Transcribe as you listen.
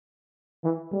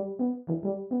And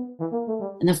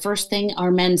the first thing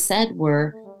our men said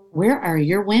were, where are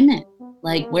your women?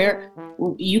 Like, where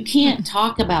you can't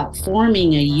talk about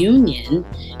forming a union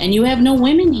and you have no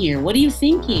women here. What are you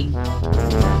thinking?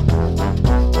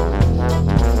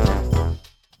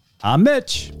 I'm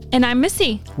Mitch. And I'm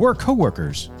Missy. We're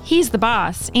coworkers. He's the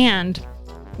boss, and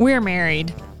we're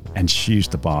married. And she's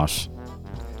the boss.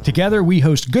 Together, we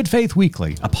host Good Faith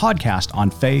Weekly, a podcast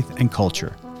on faith and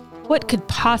culture. What could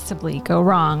possibly go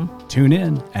wrong? Tune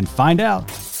in and find out.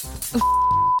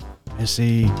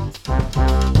 Missy.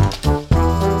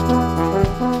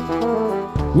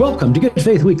 Welcome to Good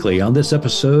Faith Weekly. On this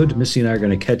episode, Missy and I are going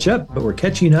to catch up, but we're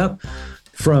catching up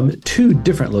from two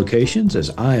different locations as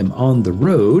I am on the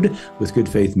road with Good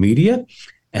Faith Media.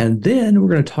 And then we're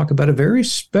going to talk about a very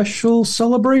special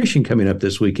celebration coming up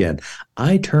this weekend.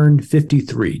 I turned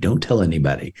 53. Don't tell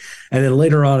anybody. And then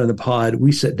later on in the pod,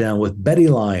 we sit down with Betty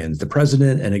Lyons, the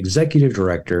president and executive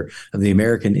director of the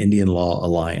American Indian Law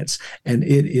Alliance. And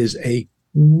it is a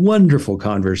wonderful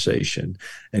conversation,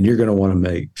 and you're going to want to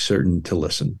make certain to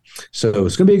listen. So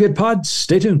it's going to be a good pod.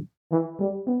 Stay tuned.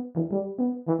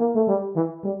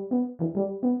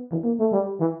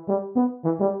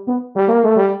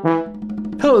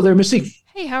 Hello there, Missy.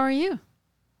 Hey, how are you?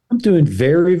 I'm doing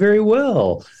very, very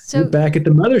well. So you're back at the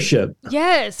mothership.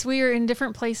 Yes, we are in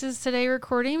different places today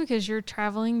recording because you're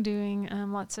traveling, doing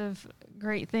lots of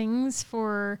great things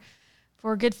for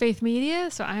Good Faith Media.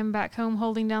 So I'm back home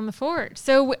holding down the fort.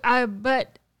 So,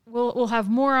 but we'll have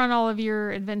more on all of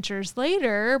your adventures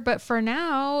later. But for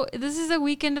now, this is a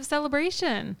weekend of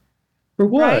celebration. For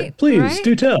what? Right? Please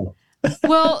do tell.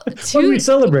 Well, what are we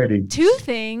celebrating? Two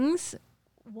things.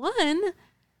 One,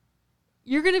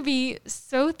 you're going to be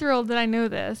so thrilled that I know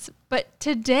this, but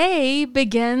today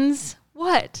begins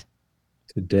what?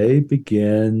 Today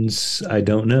begins, I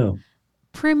don't know.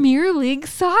 Premier League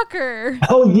soccer.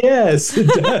 Oh, yes, it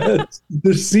does.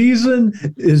 The season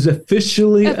is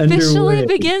officially underway.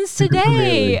 Begins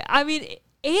today. I mean,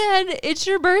 and it's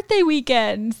your birthday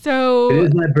weekend. So it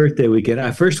is my birthday weekend. I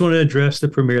first want to address the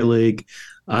Premier League.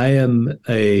 I am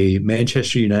a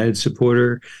Manchester United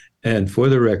supporter. And for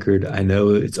the record, I know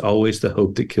it's always the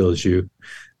hope that kills you.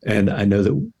 And I know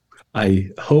that I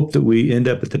hope that we end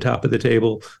up at the top of the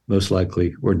table. Most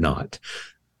likely we're not.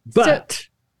 But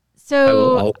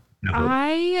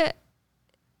I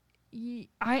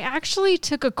actually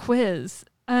took a quiz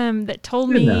that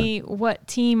told me what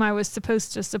team I was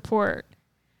supposed to support.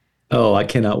 Oh, I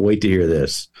cannot wait to hear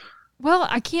this. Well,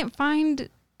 I can't find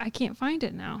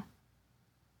it now.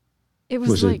 It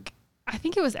was I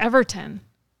think it was Everton.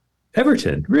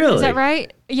 Everton, really? Is that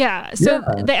right? Yeah. So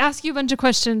they ask you a bunch of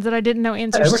questions that I didn't know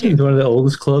answers to. Everton's one of the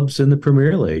oldest clubs in the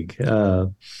Premier League.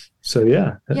 It's a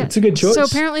good choice. So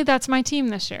apparently that's my team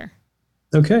this year.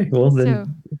 Okay, well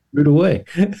then root away.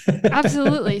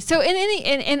 Absolutely. So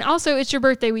and also it's your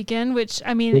birthday weekend, which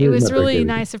I mean it was really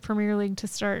nice of Premier League to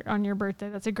start on your birthday.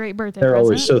 That's a great birthday They're present.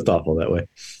 always so thoughtful that way.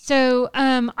 So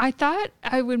I thought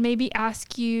I would maybe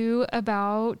ask you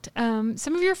about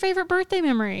some of your favorite birthday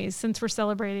memories since we're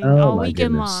celebrating all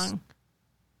weekend long.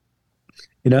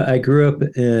 You know, I grew up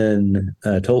in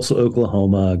Tulsa,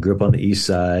 Oklahoma. I grew up on the east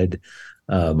side.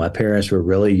 My parents were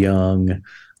really young.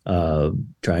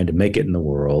 Trying to make it in the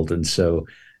world. And so,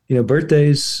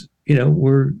 birthdays,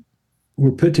 were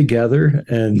put together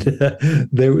and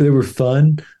they were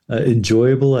fun,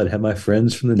 enjoyable. I'd have my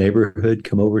friends from the neighborhood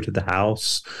come over to the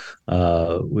house.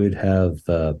 We'd have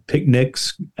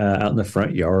picnics out in the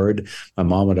front yard. My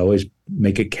mom would always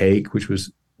make a cake, which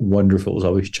was wonderful. It was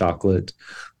always chocolate.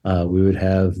 We would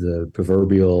have the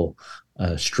proverbial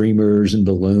streamers and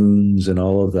balloons and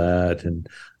all of that. And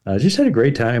I just had a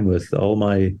great time with all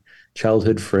my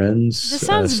childhood friends. This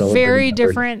sounds very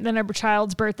different than a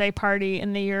child's birthday party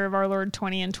in the year of our Lord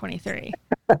 20 and 23.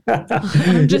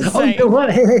 I'm just saying. You know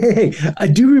what? Hey. I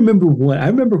do remember one. I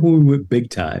remember when we went big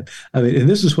time. I mean, and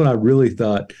this is when I really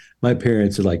thought my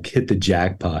parents had hit the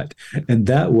jackpot. And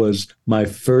that was my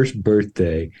first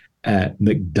birthday at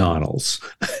McDonald's.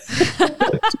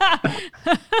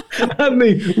 I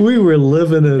mean, we were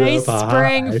living it up. They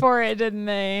sprang for it, didn't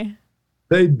they?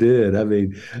 They did. I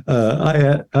mean,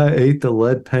 I ate the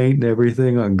lead paint and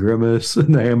everything on Grimace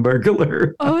and the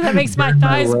Hamburglar. Oh, that makes my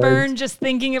thighs burn just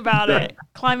thinking about it.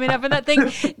 Climbing up in that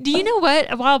thing. Do you know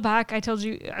what? A while back, I told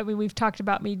you, we've talked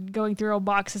about me going through old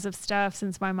boxes of stuff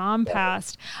since my mom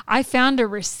passed. I found a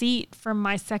receipt from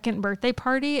my second birthday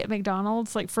party at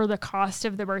McDonald's, for the cost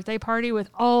of the birthday party with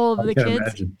all of the kids.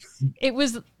 Imagine. It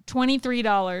was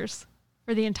 $23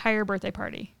 for the entire birthday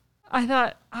party. I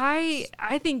thought, I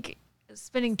think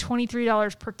spending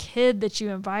 $23 per kid that you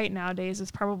invite nowadays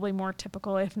is probably more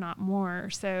typical, if not more.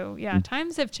 So yeah,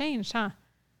 times have changed, huh?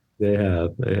 They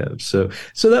have. So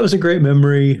that was a great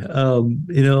memory.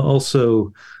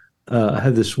 Also, I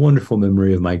have this wonderful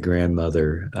memory of my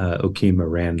grandmother, Okima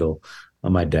Randall,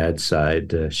 on my dad's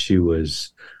side. She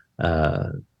was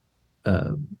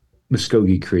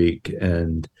Muskogee Creek,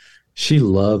 and she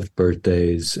loved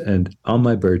birthdays. And on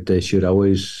my birthday, she would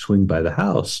always swing by the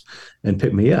house and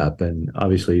pick me up. And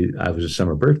obviously, I was a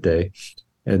summer birthday.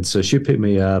 And so she'd pick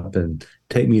me up and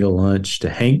take me to lunch to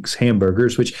Hank's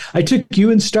Hamburgers, which I took you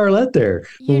and Starlette there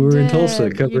when we were in Tulsa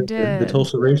covering the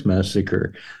Tulsa Race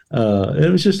Massacre.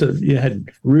 It was just you had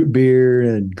root beer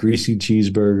and greasy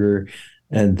cheeseburger.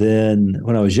 And then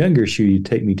when I was younger, she would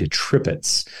take me to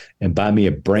Trippett's and buy me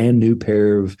a brand new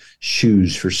pair of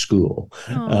shoes for school.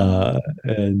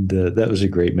 And that was a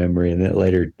great memory. And that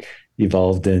later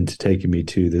evolved into taking me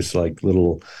to this like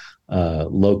little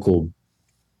local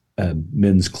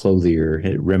men's clothier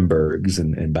at Rimberg's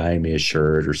and buying me a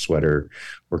shirt or sweater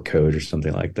or coat or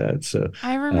something like that. So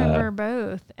I remember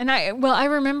both. And I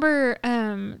remember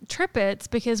Trippett's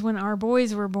because when our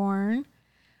boys were born,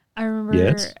 I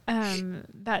remember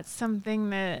that's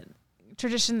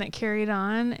tradition that carried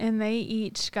on, and they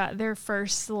each got their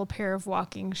first little pair of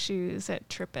walking shoes at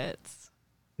Trippett's.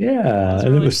 Yeah,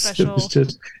 and really it was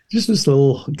just this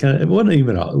little kind of, it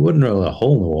wasn't really a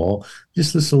hole in the wall,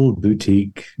 just this little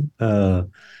boutique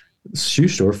shoe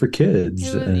store for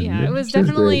kids. It was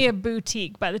definitely a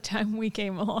boutique by the time we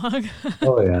came along.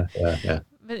 Oh yeah.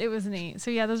 But it was neat. So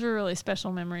yeah, those were really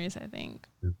special memories, I think.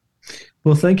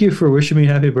 Well, thank you for wishing me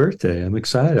happy birthday. I'm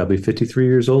excited. I'll be 53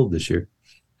 years old this year.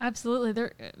 Absolutely.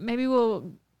 Maybe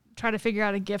we'll try to figure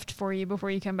out a gift for you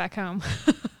before you come back home.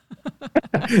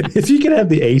 If you can have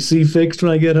the AC fixed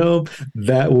when I get home,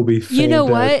 that will be fantastic.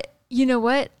 You know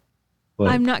what?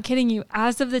 I'm not kidding you.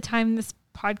 As of the time this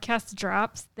podcast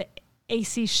drops, the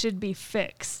AC should be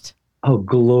fixed. Oh,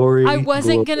 glory. I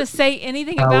wasn't going to say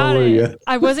anything about it.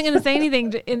 I wasn't going to say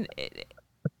anything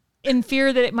in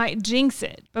fear that it might jinx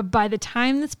it. But by the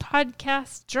time this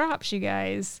podcast drops, you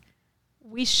guys,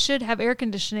 we should have air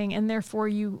conditioning, and therefore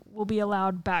you will be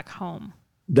allowed back home.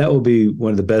 That will be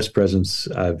one of the best presents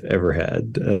I've ever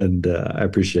had, and I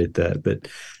appreciate that. But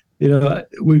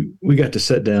we got to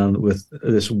sit down with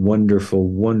this wonderful,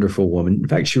 wonderful woman. In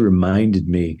fact, she reminded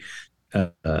me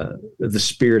of the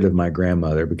spirit of my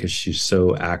grandmother because she's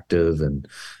so active and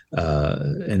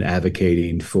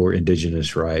advocating for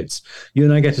Indigenous rights. You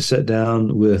and I got to sit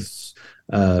down with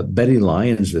Betty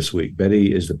Lyons this week.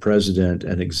 Betty is the president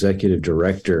and executive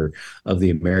director of the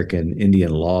American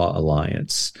Indian Law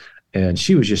Alliance. And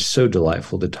she was just so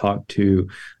delightful to talk to,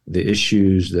 the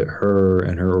issues that her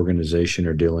and her organization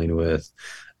are dealing with.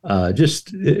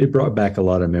 It brought back a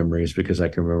lot of memories because I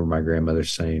can remember my grandmother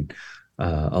saying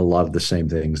a lot of the same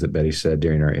things that Betty said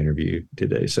during our interview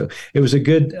today. So it was a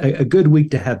good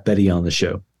week to have Betty on the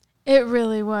show. It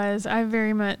really was. I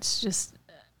very much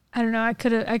I don't know. I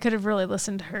could have really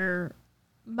listened to her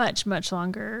much, much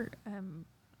longer.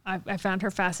 I found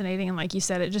her fascinating. And like you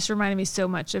said, it just reminded me so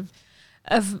much of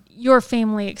your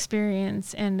family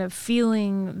experience and of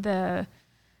feeling the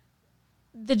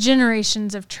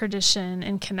generations of tradition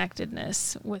and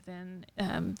connectedness within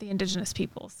the Indigenous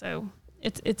people. So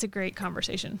it's a great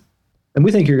conversation. And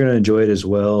we think you're going to enjoy it as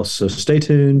well. So stay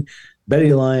tuned.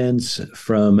 Betty Lyons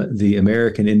from the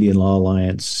American Indian Law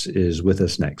Alliance is with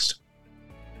us next.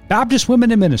 Baptist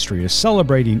Women in Ministry is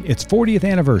celebrating its 40th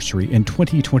anniversary in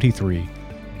 2023.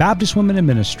 Baptist Women in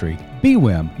Ministry,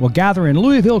 BWIM, will gather in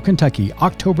Louisville, Kentucky,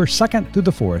 October 2nd through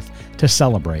the 4th to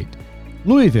celebrate.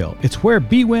 Louisville, it's where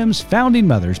BWIM's founding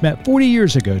mothers met 40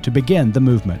 years ago to begin the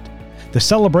movement. The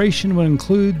celebration will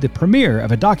include the premiere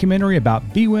of a documentary about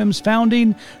BWIM's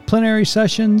founding, plenary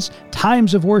sessions,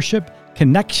 times of worship,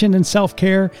 connection and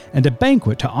self-care, and a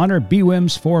banquet to honor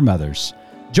BWIM's foremothers.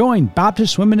 Join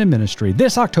Baptist Women in Ministry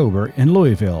this October in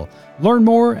Louisville. Learn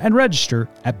more and register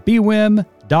at bwim.info.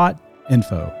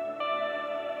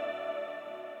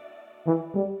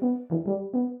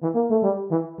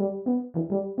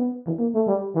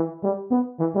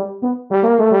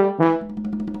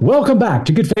 Welcome back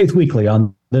to Good Faith Weekly.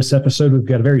 On this episode, we've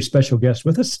got a very special guest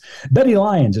with us. Betty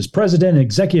Lyons is president and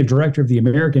executive director of the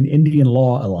American Indian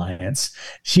Law Alliance.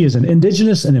 She is an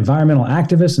Indigenous and environmental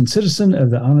activist and citizen of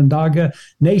the Onondaga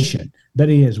Nation.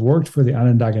 Betty has worked for the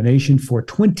Onondaga Nation for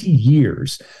 20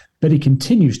 years. Betty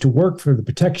continues to work for the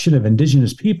protection of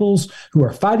Indigenous peoples who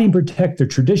are fighting to protect their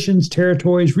traditions,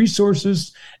 territories,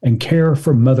 resources, and care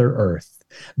for Mother Earth.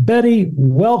 Betty,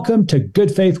 welcome to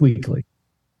Good Faith Weekly.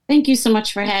 Thank you so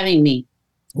much for having me.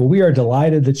 Well, we are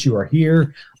delighted that you are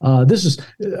here. This is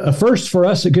a first for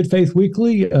us at Good Faith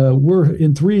Weekly. We're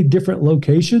in 3 different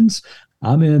locations.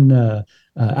 I'm in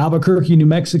Albuquerque, New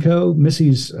Mexico.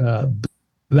 Missy's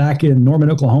back in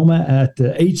Norman, Oklahoma at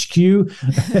HQ.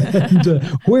 And,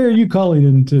 where are you calling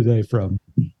in today from?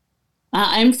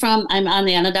 I'm on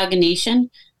the Onondaga Nation,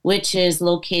 which is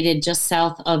located just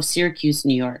south of Syracuse,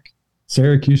 New York.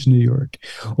 Syracuse, New York.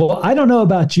 Well, I don't know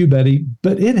about you, Betty,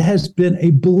 but it has been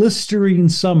a blistering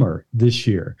summer this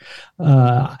year.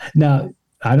 Now,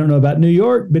 I don't know about New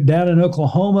York, but down in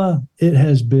Oklahoma, it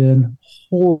has been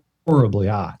horribly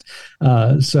hot.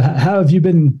 So how have you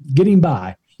been getting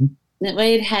by?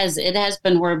 It has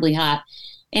been horribly hot,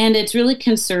 and it's really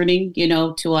concerning,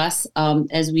 to us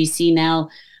as we see now.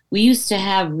 We used to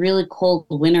have really cold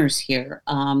winters here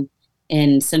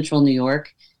in central New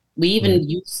York. We even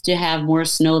used to have more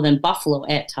snow than Buffalo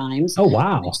at times. Oh,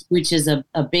 wow. Which is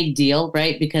a big deal,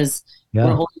 right? Because Yeah.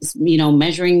 we're always,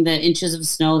 measuring the inches of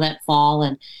snow that fall.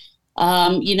 And,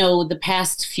 the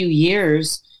past few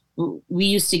years, we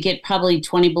used to get probably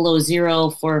 20 below zero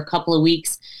for a couple of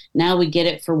weeks. Now we get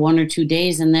it for 1 or 2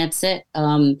 days, and that's it.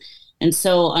 And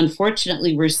so,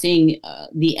 unfortunately, we're seeing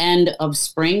the end of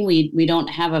spring. We don't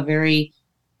have a very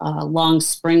long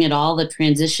spring at all. The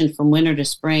transition from winter to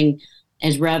spring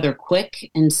is rather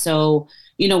quick, and so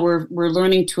we're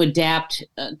learning to adapt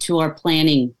to our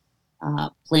planting,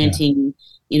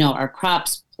 our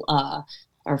crops,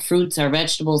 our fruits, our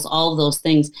vegetables, all of those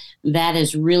things. That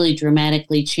has really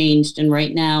dramatically changed, and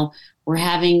right now we're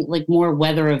having like more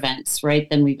weather events, right,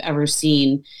 than we've ever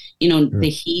seen. Sure. The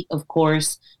heat, of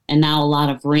course, and now a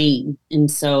lot of rain, and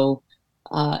so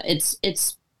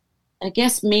it's I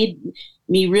guess made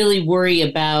me really worry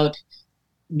about,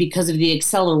 because of the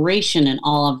acceleration and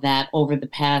all of that over the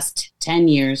past 10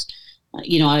 years,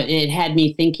 it had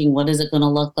me thinking, what is it going to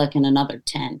look like in another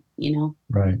 10,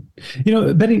 Right.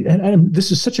 Betty, and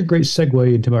this is such a great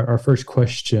segue into our first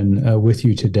question with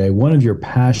you today. One of your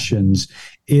passions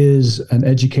is an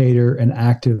educator, an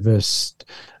activist,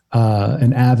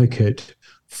 an advocate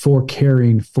for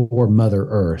caring for Mother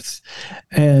Earth.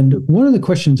 And one of the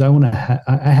questions I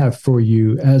have for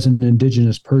you as an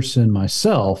Indigenous person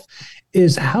myself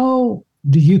is, how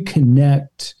do you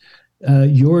connect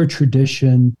your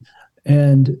tradition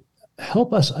and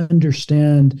help us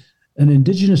understand an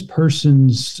Indigenous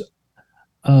person's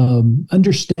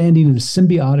understanding of the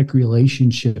symbiotic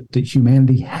relationship that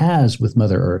humanity has with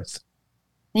Mother Earth?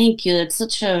 Thank you. It's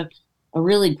such a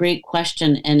really great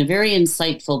question, and very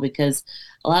insightful, because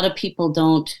a lot of people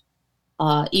don't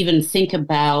even think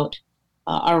about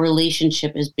our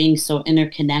relationship as being so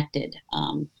interconnected.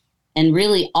 And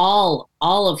really all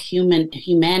of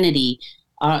humanity,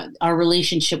 our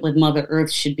relationship with Mother Earth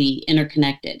should be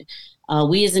interconnected.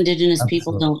 We as Indigenous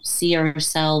people don't see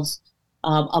ourselves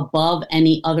above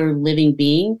any other living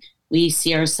being. We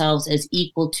see ourselves as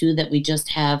equal to that. We just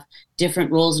have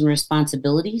different roles and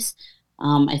responsibilities.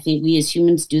 I think we as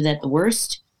humans do that the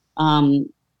worst.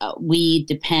 We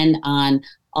depend on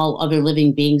all other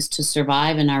living beings to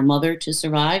survive, and our mother to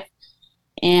survive.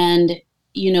 And,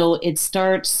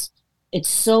 it's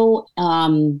so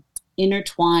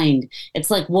intertwined. It's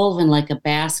like woven like a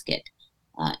basket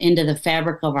into the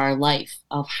fabric of our life,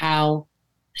 of how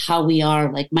we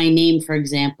are. Like my name, for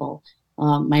example,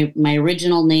 my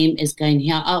original name is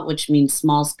Gainha'a, which means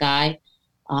small sky.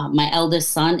 My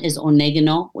eldest son is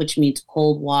Onegano, which means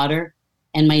cold water.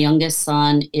 And my youngest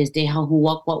son is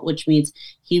Dehahuwakwa, which means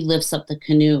he lifts up the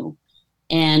canoe.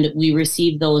 And we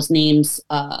receive those names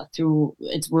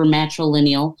we're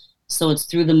matrilineal. So it's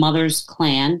through the mother's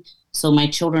clan. So my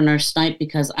children are Snipe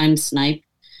because I'm Snipe,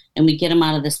 and we get them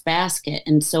out of this basket.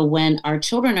 And so when our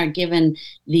children are given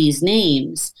these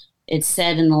names, it's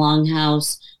said in the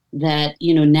Longhouse that,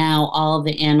 now all of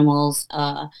the animals,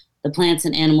 the plants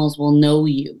and animals will know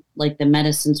you, like the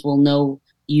medicines will know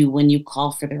you when you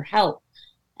call for their help.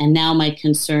 And now my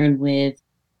concern with,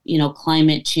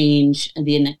 climate change and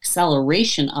the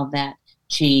acceleration of that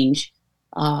change,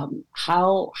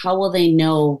 how will they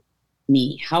know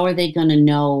me? How are they going to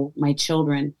know my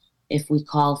children if we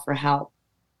call for help?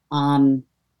 And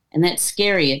that's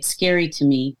scary. It's scary to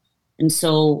me. And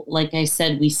so, like I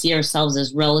said, we see ourselves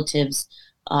as relatives.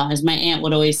 As my aunt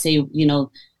would always say,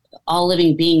 all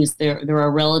living beings, there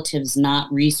are relatives,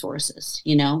 not resources,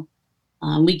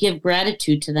 We give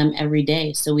gratitude to them every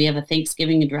day. So we have a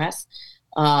Thanksgiving address,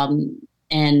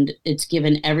 and it's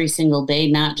given every single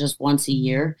day, not just once a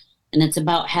year. And it's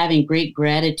about having great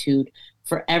gratitude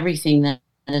for everything that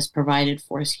is provided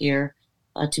for us here,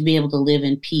 to be able to live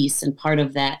in peace. And part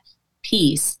of that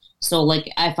peace, so like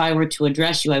if I were to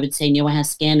address you, I would say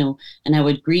Nyohaskanu, and I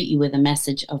would greet you with a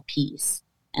message of peace.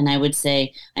 And I would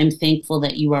say, I'm thankful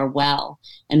that you are well.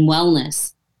 And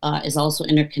wellness is also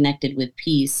interconnected with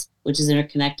peace, which is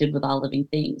interconnected with all living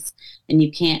things. And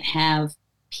you can't have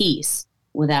peace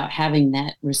without having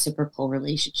that reciprocal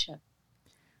relationship.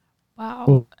 Wow.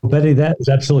 Well, Betty, that is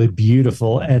absolutely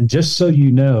beautiful. And just so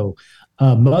you know,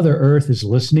 Mother Earth is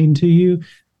listening to you,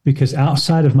 because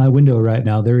outside of my window right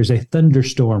now, there is a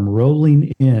thunderstorm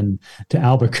rolling in to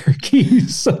Albuquerque.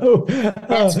 So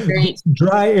That's great.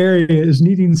 dry area is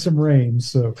needing some rain.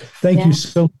 So thank you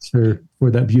so much for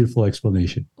that beautiful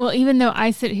explanation. Well, even though I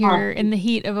sit here in the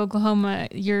heat of Oklahoma,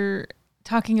 you're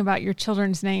talking about your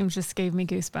children's names just gave me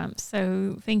goosebumps.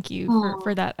 So thank you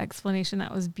for that explanation.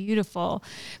 That was beautiful.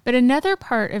 But another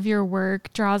part of your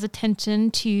work draws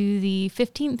attention to the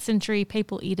 15th century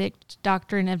papal edict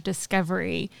doctrine of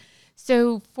discovery.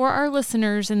 So for our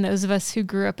listeners and those of us who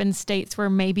grew up in states where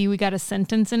maybe we got a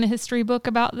sentence in a history book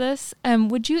about this,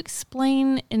 would you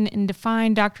explain and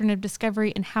define doctrine of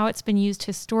discovery and how it's been used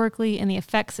historically and the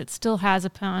effects it still has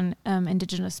upon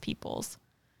Indigenous peoples?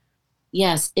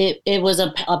 Yes, it was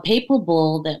a papal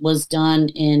bull that was done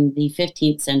in the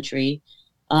 15th century,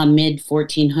 mid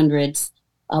 1400s,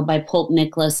 by Pope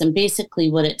Nicholas. And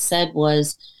basically what it said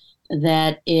was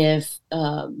that if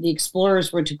the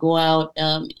explorers were to go out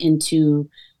into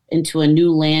a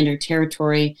new land or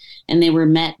territory, and they were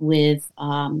met with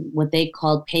what they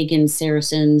called pagan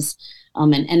Saracens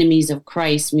and enemies of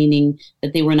Christ, meaning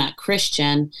that they were not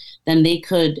Christian, then they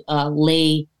could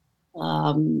lay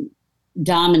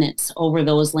dominance over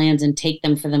those lands and take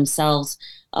them for themselves.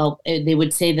 They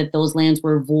would say that those lands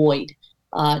were void,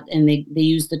 and they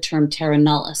used the term terra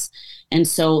nullis. And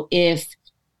so if,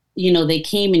 they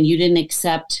came and you didn't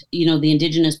accept, the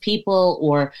indigenous people,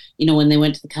 or, when they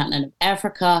went to the continent of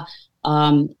Africa,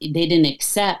 they didn't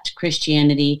accept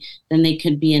Christianity, then they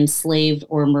could be enslaved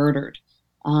or murdered.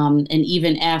 And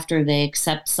even after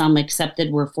some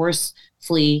accepted, were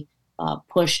forcefully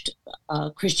pushed,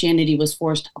 Christianity was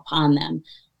forced upon them.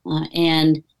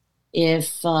 And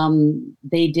if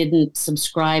they didn't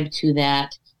subscribe to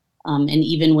that, and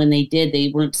even when they did, they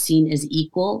weren't seen as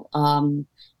equal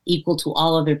to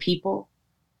all other people,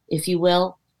 if you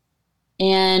will.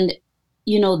 And,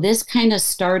 this kind of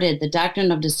started, the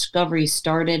doctrine of discovery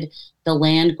started the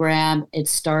land grab. It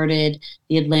started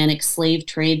the Atlantic slave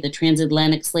trade, the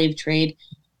transatlantic slave trade,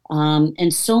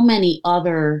 and so many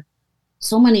other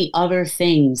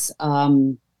things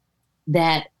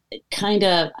that kind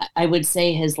of, I would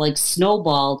say, has like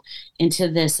snowballed into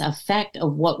this effect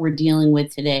of what we're dealing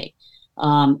with today.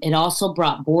 It also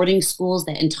brought boarding schools,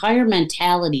 that entire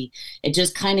mentality. It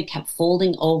just kind of kept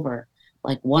folding over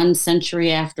like one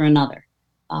century after another.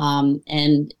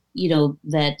 And,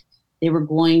 that they were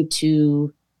going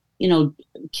to,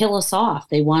 kill us off.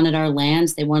 They wanted our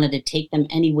lands. They wanted to take them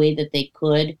any way that they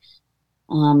could.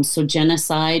 So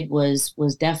genocide was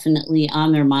definitely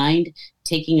on their mind.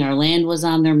 Taking our land was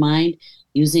on their mind.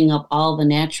 Using up all the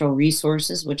natural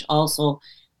resources, which also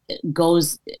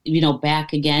goes,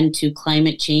 back again to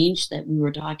climate change that we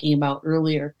were talking about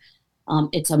earlier.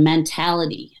 It's a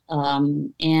mentality,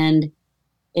 and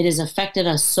it has affected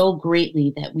us so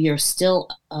greatly that we are still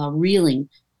reeling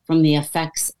from the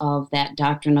effects of that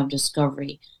doctrine of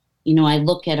discovery. I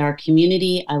look at our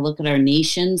community, I look at our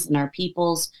nations and our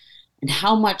peoples, and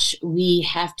how much we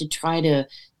have to try to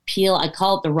peel, I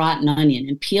call it the rotten onion,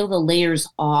 and peel the layers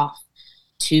off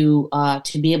to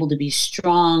be able to be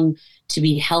strong, to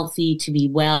be healthy, to be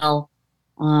well.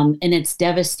 And it's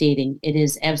devastating. It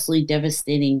is absolutely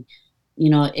devastating.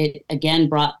 It again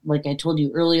brought, like I told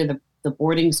you earlier, the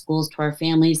boarding schools to our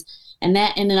families. And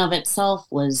that in and of itself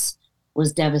was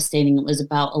devastating. It was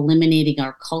about eliminating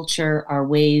our culture, our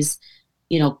ways,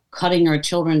 cutting our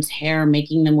children's hair,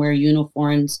 making them wear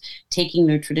uniforms, taking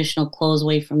their traditional clothes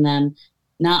away from them,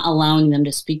 not allowing them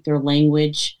to speak their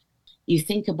language. You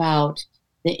think about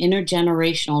the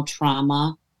intergenerational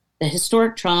trauma, the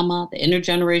historic trauma, the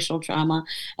intergenerational trauma,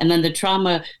 and then the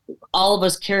trauma all of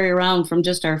us carry around from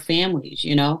just our families,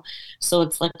 So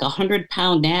it's like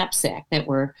 100-pound knapsack that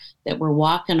we're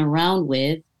walking around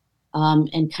with,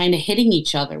 and kind of hitting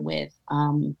each other with.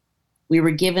 We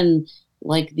were given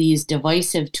like these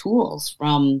divisive tools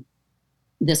from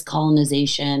this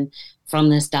colonization,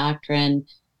 from this doctrine,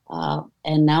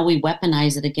 and now we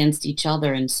weaponize it against each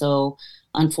other. And so,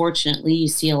 unfortunately, you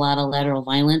see a lot of lateral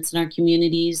violence in our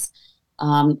communities,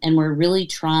 and we're really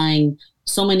trying,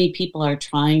 so many people are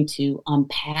trying to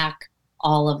unpack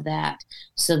all of that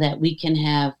so that we can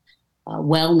have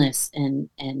wellness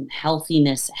and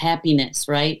healthiness, happiness,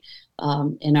 right,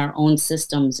 in our own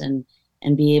systems, and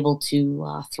be able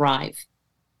to thrive.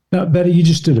 Now, Betty, you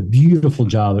just did a beautiful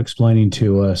job explaining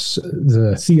to us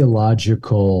the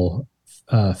theological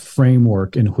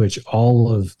framework in which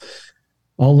all of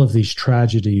these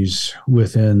tragedies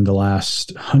within the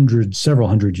last several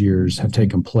hundred years have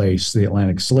taken place. The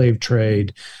Atlantic slave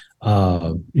trade,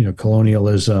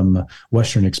 colonialism,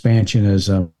 Western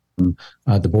expansionism,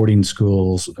 the boarding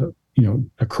schools,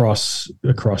 across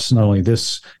not only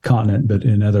this continent but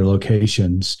in other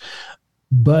locations.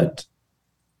 But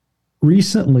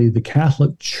recently, the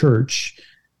Catholic Church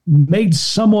made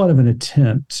somewhat of an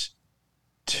attempt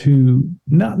to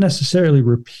not necessarily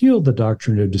repeal the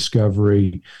doctrine of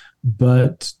discovery,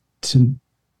 but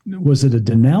was it a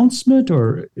denouncement,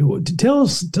 or tell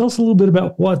us a little bit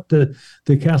about what the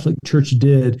Catholic Church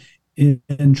did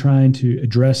in trying to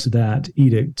address that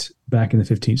edict back in the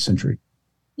 15th century?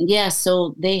 Yeah,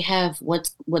 so they have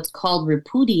what's called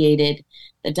repudiated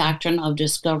the doctrine of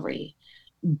discovery,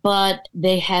 but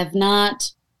they have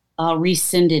not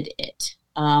rescinded it.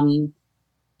 I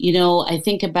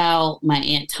think about my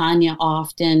Aunt Tanya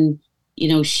often.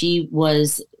 She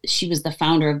was the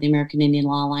founder of the American Indian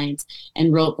Law Alliance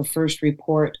and wrote the first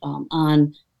report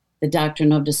on the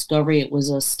doctrine of discovery. It was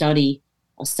a study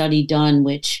done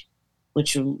which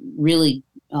really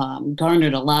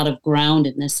garnered a lot of ground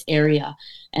in this area.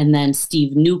 And then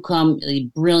Steve Newcomb,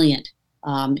 brilliant.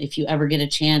 If you ever get a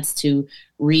chance to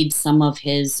read some of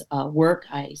his work,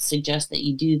 I suggest that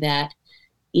you do that.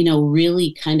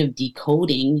 Really kind of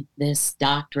decoding this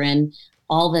doctrine,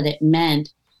 all that it meant.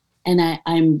 And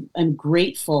I'm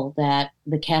grateful that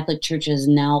the Catholic Church is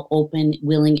now open,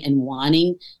 willing, and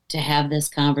wanting to have this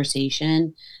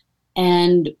conversation.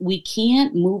 And we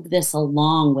can't move this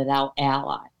along without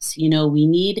allies.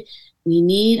 We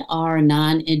need our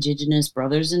non-Indigenous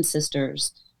brothers and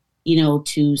sisters,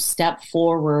 to step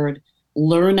forward,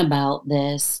 learn about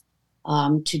this,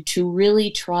 to really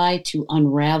try to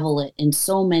unravel it in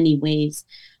so many ways,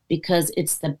 because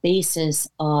it's the basis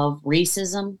of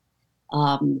racism.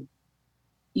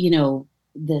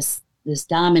 This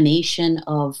domination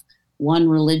of one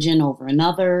religion over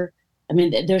another. I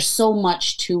mean, there's so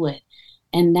much to it.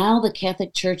 And now the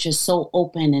Catholic Church is so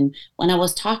open. And when I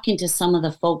was talking to some of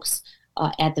the folks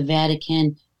at the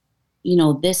Vatican,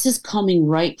 this is coming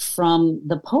right from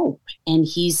the Pope. And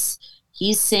he's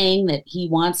saying that he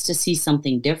wants to see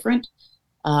something different,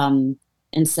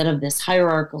 instead of this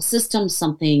hierarchical system,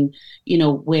 something,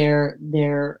 where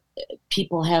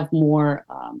people have more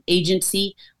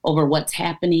agency over what's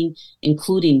happening,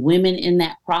 including women in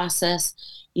that process.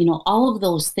 All of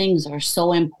those things are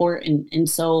so important. And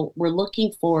so we're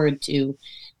looking forward to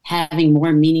having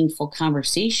more meaningful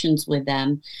conversations with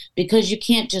them, because you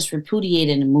can't just repudiate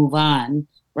it and move on,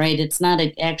 right? It's not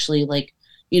actually like,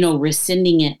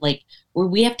 rescinding it. Like, where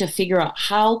we have to figure out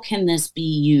how can this be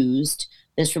used,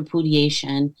 this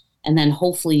repudiation, and then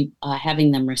hopefully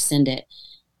having them rescind it,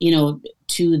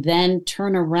 to then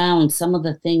turn around some of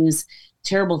the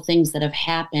terrible things that have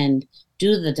happened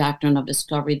due to the doctrine of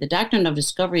discovery. The doctrine of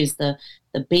discovery is the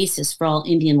basis for all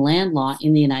Indian land law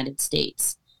in the United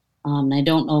States. And I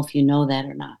don't know if you know that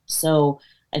or not. So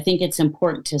I think it's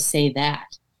important to say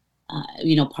that,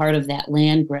 part of that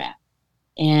land grab.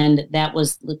 And that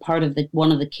was part of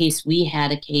one of the case. We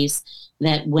had a case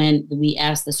that when we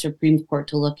asked the Supreme Court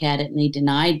to look at it, and they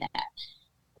denied that.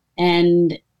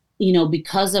 And,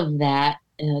 because of that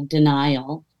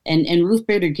denial, and Ruth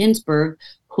Bader Ginsburg,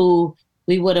 who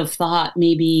we would have thought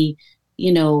maybe,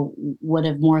 would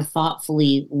have more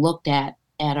thoughtfully looked at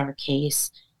our case,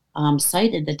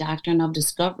 cited the doctrine of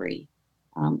discovery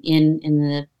in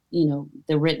the,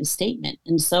 the written statement.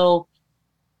 And so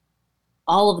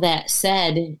all of that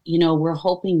said, we're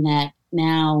hoping that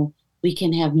now we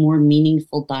can have more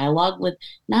meaningful dialogue with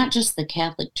not just the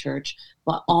Catholic Church,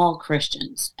 but all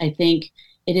Christians. I think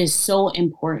it is so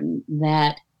important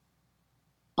that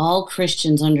all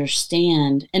Christians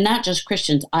understand, and not just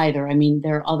Christians either. I mean,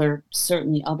 there are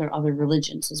certainly other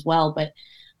religions as well, but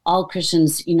all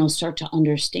Christians, start to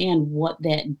understand what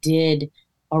that did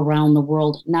around the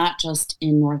world, not just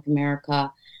in North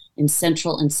America, in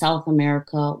Central and South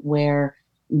America, where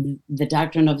the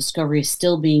doctrine of discovery is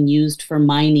still being used for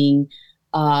mining,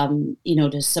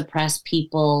 to suppress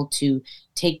people, to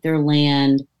take their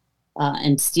land,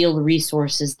 and steal the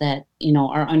resources that,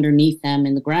 are underneath them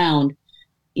in the ground,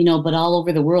 but all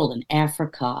over the world, in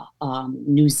Africa,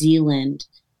 New Zealand,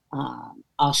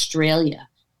 Australia,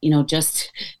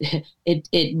 just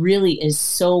it really is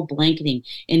so blanketing.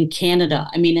 In Canada,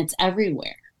 I mean, it's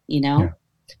everywhere, Yeah.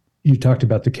 you talked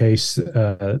about the case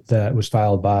that was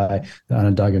filed by the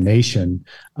Onondaga Nation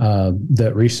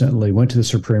that recently went to the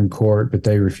Supreme Court, but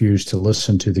they refused to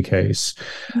listen to the case.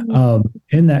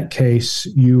 In that case,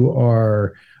 you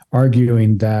are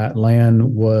arguing that land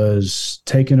was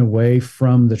taken away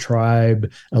from the tribe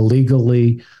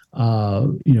illegally.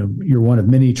 You're one of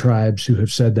many tribes who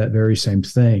have said that very same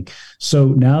thing. So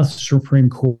now the Supreme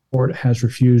Court has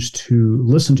refused to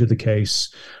listen to the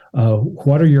case.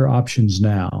 What are your options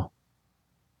now?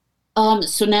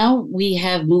 So now we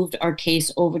have moved our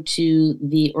case over to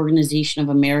the Organization of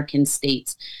American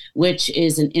States, which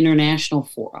is an international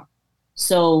forum.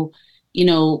 So,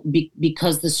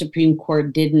 because the Supreme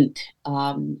Court didn't,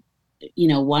 want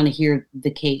to hear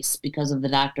the case because of the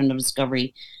doctrine of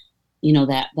discovery,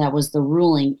 that was the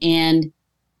ruling. And,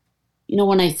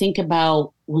 when I think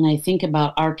about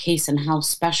our case and how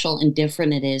special and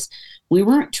different it is, we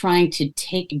weren't trying to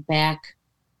take back,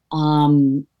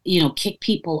 kick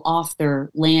people off their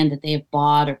land that they have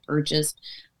bought or purchased.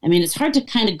 I mean, it's hard to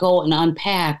kind of go and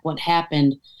unpack what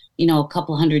happened, a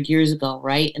couple hundred years ago,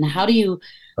 right? And how do you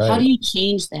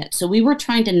change that? So we were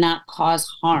trying to not cause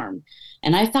harm.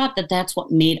 And I thought that that's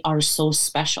what made ours so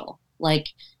special. Like,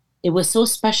 it was so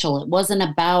special. It wasn't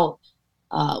about,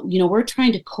 we're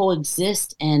trying to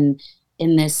coexist in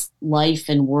this life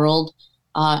and world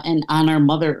and on our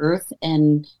Mother Earth,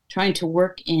 and trying to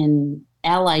work in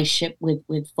allyship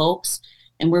with folks.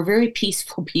 And we're very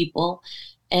peaceful people.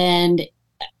 And,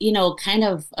 kind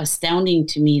of astounding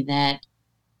to me that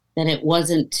it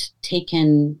wasn't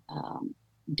taken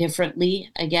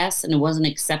differently, I guess, and it wasn't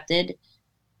accepted.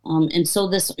 And so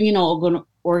this,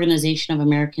 Organization of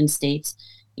American States,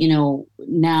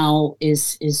 now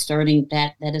is starting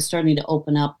that is starting to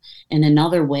open up in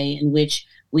another way in which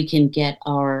we can get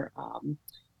our,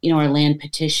 our land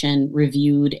petition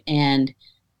reviewed and,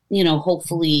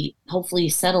 hopefully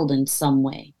settled in some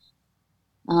way.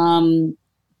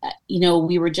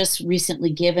 We were just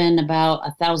recently given about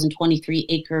 1,023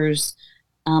 acres.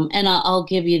 And I'll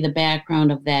give you the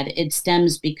background of that. It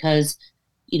stems because,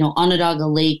 Onondaga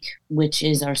Lake, which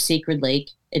is our sacred lake,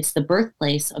 it's the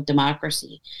birthplace of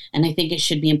democracy. And I think it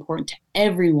should be important to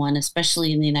everyone,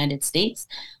 especially in the United States,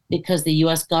 because the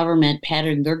U.S. government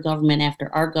patterned their government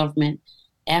after our government,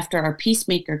 after our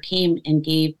peacemaker came and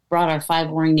brought our 5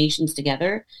 warring nations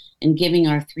together and giving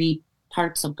our 3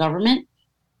 parts of government.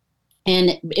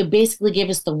 And it basically gave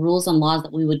us the rules and laws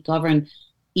that we would govern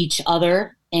each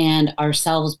other and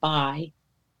ourselves by.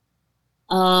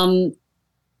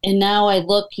 And now I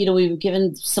look, we've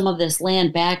given some of this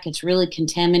land back. It's really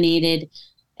contaminated.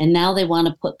 And now they want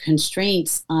to put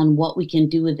constraints on what we can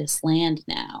do with this land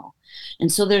now.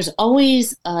 And so there's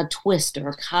always a twist or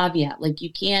a caveat. Like they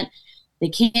can't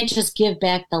just give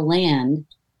back the land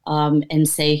and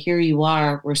say, here you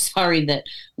are. We're sorry that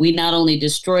we not only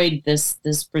destroyed this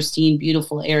pristine,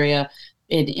 beautiful area,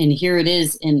 and here it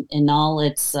is in all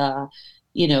its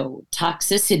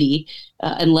toxicity,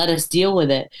 and let us deal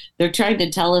with it. They're trying to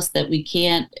tell us that we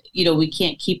can't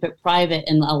keep it private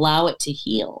and allow it to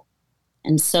heal.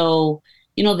 And so,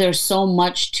 there's so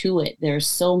much to it. There's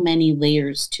so many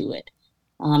layers to it.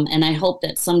 And I hope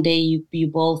that someday you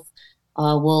both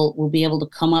will be able to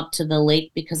come up to the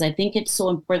lake, because I think it's so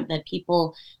important that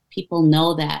people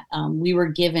know that we were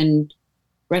given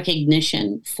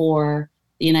recognition for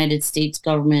the United States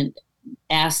government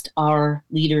asked our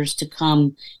leaders to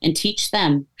come and teach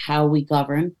them how we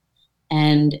govern.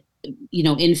 And,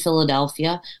 in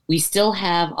Philadelphia, we still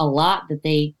have a lot that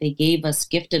they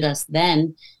gifted us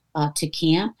then to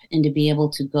camp and to be able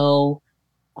to go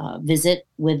visit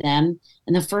with them.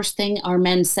 And the first thing our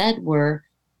men said were,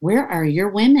 where are your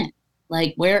women?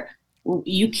 Like,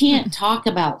 you can't talk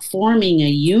about forming a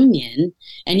union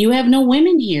and you have no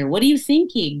women here. What are you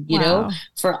thinking? Wow.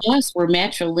 For us, we're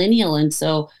matrilineal. And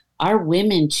so our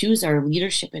women choose our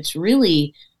leadership. It's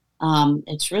really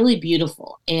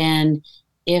beautiful. And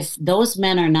if those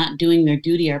men are not doing their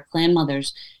duty, our clan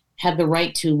mothers have the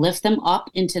right to lift them up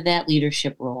into that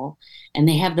leadership role, and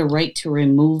they have the right to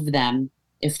remove them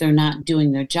if they're not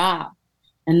doing their job.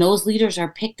 And those leaders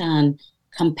are picked on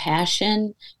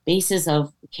compassion, basis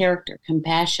of character,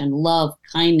 compassion, love,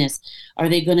 kindness. Are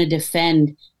they going to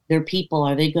defend their people?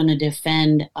 Are they going to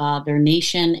defend their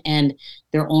nation and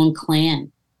their own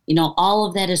clan? All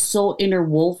of that is so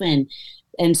interwoven.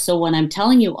 And so when I'm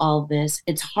telling you all of this,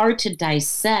 it's hard to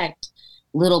dissect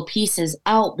little pieces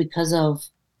out because of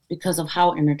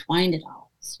how intertwined it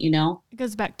all is, It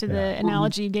goes back to the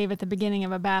analogy you gave at the beginning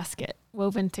of a basket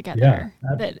woven together,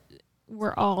 that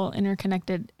we're all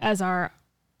interconnected as our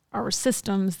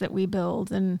systems that we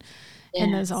build, and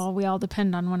we all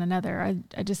depend on one another.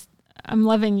 I'm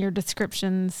loving your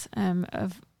descriptions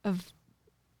of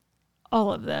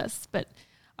all of this, but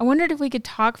I wondered if we could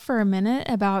talk for a minute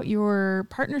about your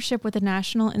partnership with the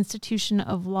National Institution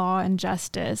of Law and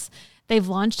Justice. They've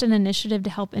launched an initiative to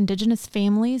help Indigenous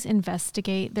families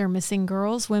investigate their missing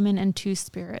girls, women, and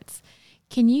two-spirits.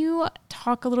 Can you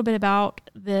talk a little bit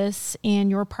about this and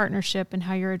your partnership and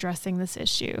how you're addressing this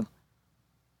issue?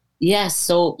 Yes.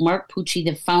 So Mark Pucci,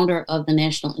 the founder of the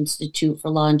National Institute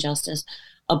for Law and Justice,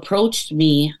 approached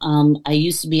me. I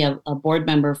used to be a board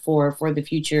member for the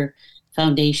Future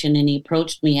Foundation, and he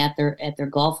approached me at their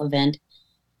golf event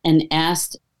and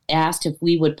asked if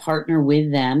we would partner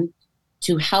with them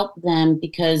to help them,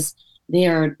 because they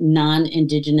are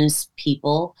non-Indigenous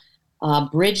people,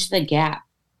 bridge the gap.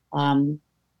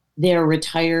 They're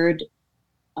retired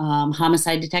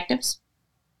homicide detectives,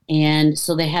 and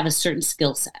so they have a certain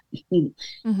skill set.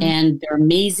 Mm-hmm. And they're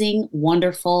amazing,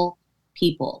 wonderful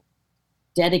people,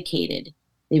 dedicated.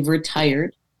 They've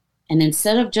retired. And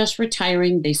instead of just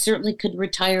retiring, they certainly could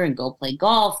retire and go play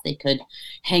golf. They could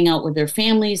hang out with their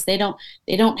families. They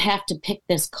don't have to pick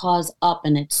this cause up.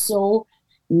 And it's so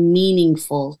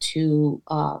meaningful to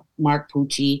Mark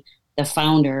Pucci, the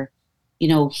founder. You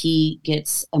know, he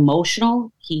gets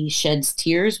emotional. He sheds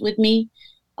tears with me.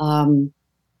 And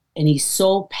he's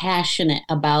so passionate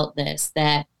about this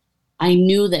that I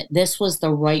knew that this was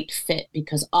the right fit,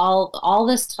 because all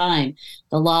this time,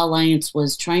 the Law Alliance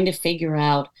was trying to figure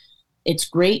out, it's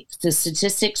great, the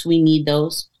statistics, we need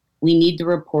those. We need the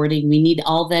reporting. We need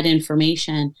all that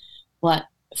information. But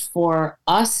for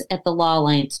us at the Law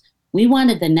Alliance, we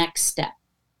wanted the next step.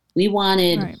 We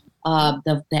wanted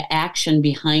the action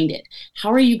behind it.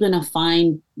 How are you going to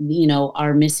find,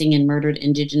 our missing and murdered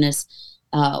Indigenous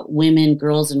women,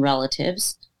 girls, and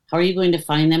relatives? How are you going to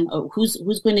find them? Who's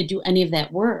going to do any of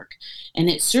that work?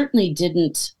 And it certainly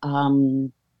didn't.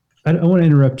 I want to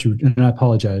interrupt you, and I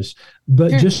apologize, but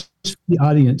Sure. Just for the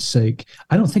audience's sake,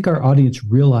 I don't think our audience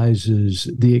realizes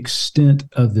the extent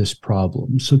of this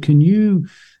problem. So can you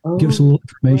give us a little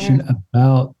information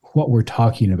about what we're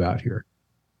talking about here?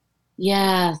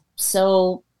 Yeah.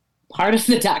 So part of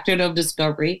the doctrine of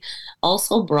discovery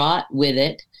also brought with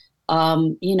it,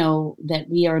 that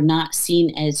we are not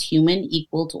seen as human,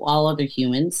 equal to all other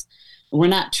humans. We're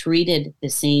not treated the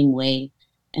same way.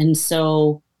 And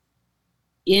so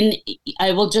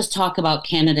I will just talk about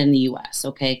Canada and the U.S.,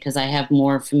 okay, because I have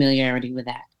more familiarity with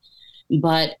that.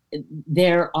 But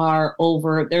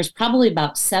there's probably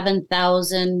about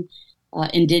 7,000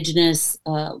 Indigenous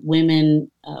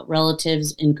women,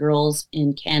 relatives, and girls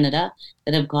in Canada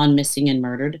that have gone missing and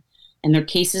murdered, and their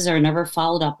cases are never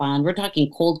followed up on. We're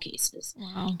talking cold cases.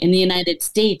 Wow. In the United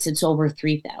States, it's over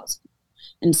 3,000.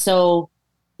 And so,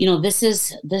 this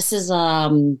is I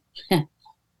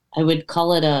would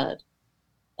call it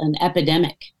an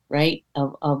epidemic, right,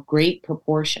 of great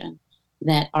proportion,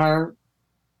 that our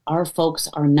folks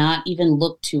are not even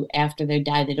looked to after they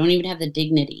die. They don't even have the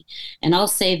dignity. And I'll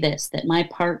say this, that my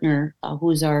partner,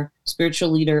 who's our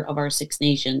spiritual leader of our Six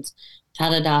Nations,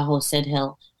 Tadadaho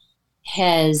Sedhill,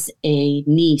 has a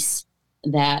niece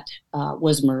that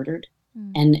was murdered,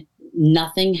 and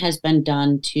nothing has been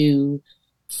done to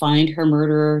find her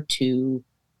murderer, to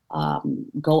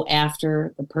go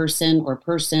after the person or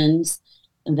persons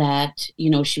that,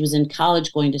 she was in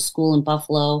college, going to school in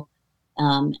Buffalo,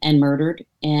 and murdered.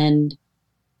 And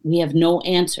we have no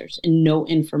answers and no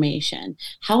information.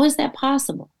 How is that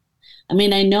possible? I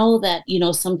mean, I know that,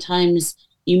 sometimes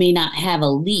you may not have a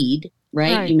lead,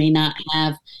 right? You may not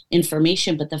have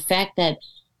information, but the fact that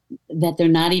they're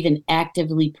not even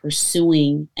actively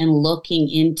pursuing and looking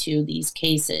into these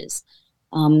cases.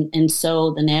 And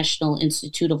so the National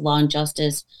Institute of Law and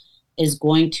Justice is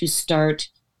going to start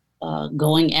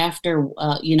going after,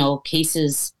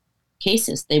 cases.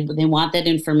 They want that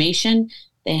information.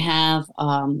 They have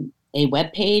a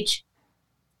webpage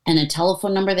and a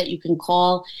telephone number that you can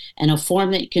call, and a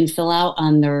form that you can fill out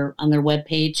on their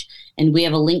webpage. And we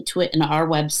have a link to it in our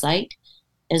website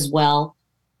as well,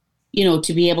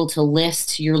 to be able to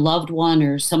list your loved one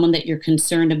or someone that you're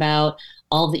concerned about,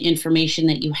 all the information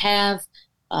that you have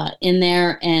in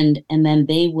there, and then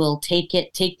they will take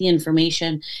the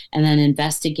information and then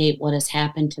investigate what has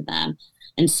happened to them.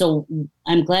 And so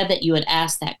I'm glad that you had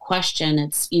asked that question.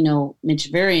 It's, Mitch,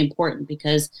 very important,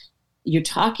 because you're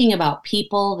talking about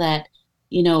people that,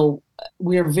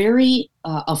 we're very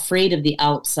afraid of the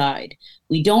outside.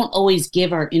 We don't always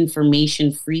give our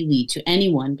information freely to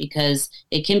anyone, because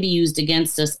it can be used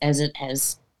against us, as it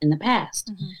has in the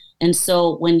past. Mm-hmm. And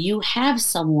so when you have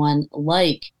someone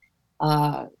like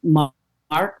Mark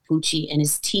Pucci and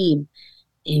his team,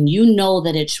 and you know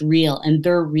that it's real and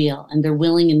they're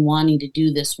willing and wanting to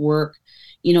do this work,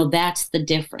 that's the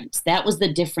difference. That was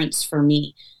the difference for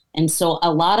me. And so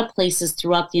a lot of places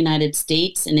throughout the United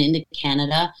States and into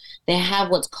Canada, they have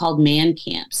what's called man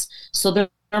camps. So they're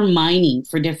mining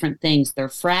for different things. They're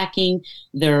fracking,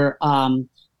 they're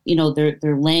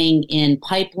they're laying in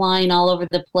pipeline all over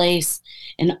the place.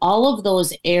 And all of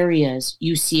those areas,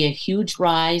 you see a huge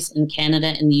rise in Canada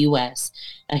and the US,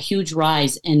 a huge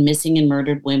rise in missing and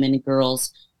murdered women,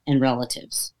 girls, and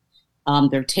relatives.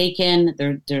 They're taken,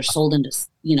 they're sold into,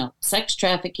 sex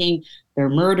trafficking, they're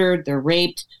murdered, they're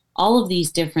raped, all of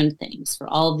these different things for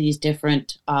all of these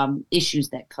different issues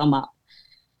that come up.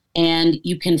 And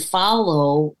you can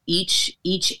follow each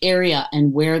area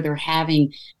and where they're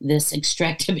having this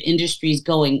extractive industries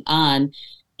going on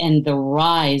and the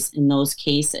rise in those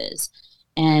cases.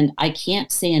 And I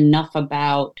can't say enough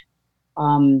about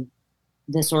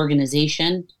this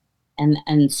organization,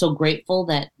 and so grateful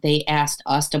that they asked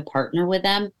us to partner with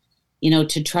them,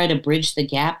 to try to bridge the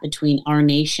gap between our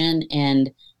nation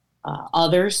and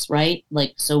others, right?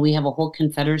 Like, so we have a whole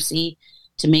confederacy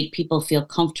to make people feel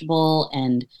comfortable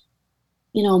and,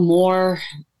 more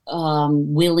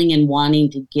willing and wanting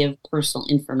to give personal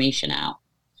information out.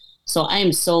 So I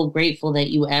am so grateful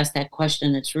that you asked that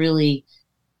question. It's really,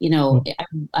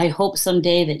 I hope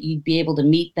someday that you'd be able to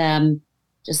meet them.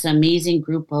 Just an amazing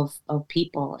group of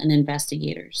people and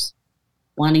investigators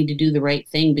wanting to do the right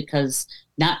thing, because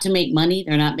not to make money,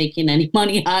 they're not making any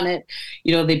money on it.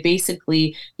 They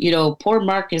basically, poor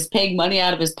Mark is paying money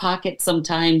out of his pocket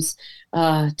sometimes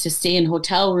to stay in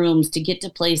hotel rooms, to get to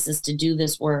places to do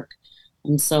this work.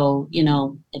 And so,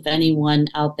 if anyone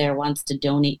out there wants to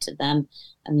donate to them,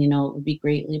 and, it would be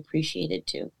greatly appreciated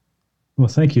too. Well,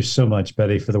 thank you so much,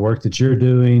 Betty, for the work that you're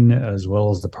doing, as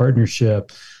well as the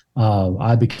partnership.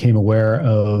 I became aware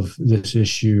of this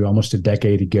issue almost a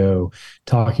decade ago,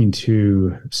 talking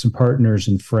to some partners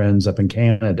and friends up in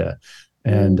Canada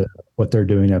and what they're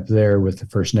doing up there with the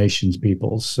First Nations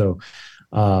peoples. So,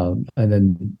 and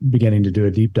then beginning to do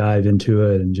a deep dive into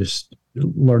it and just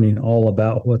learning all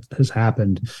about what has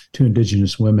happened to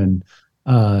Indigenous women,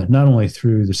 not only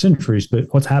through the centuries, but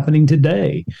what's happening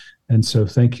today. And so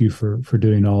thank you for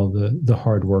doing all the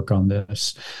hard work on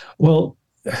this. Well,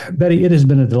 Betty, it has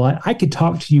been a delight. I could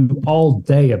talk to you all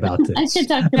day about this. I could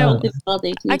talk about this all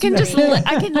day. I can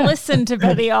I can listen to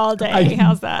Betty all day.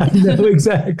 How's that? No,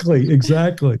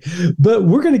 exactly. But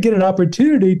we're going to get an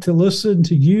opportunity to listen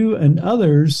to you and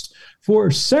others for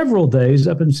several days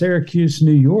up in Syracuse,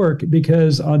 New York,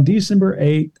 because on December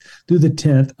 8th through the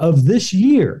 10th of this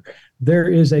year, there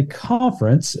is a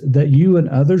conference that you and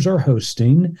others are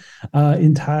hosting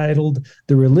entitled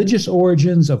The Religious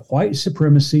Origins of White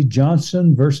Supremacy,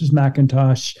 Johnson versus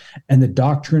McIntosh, and the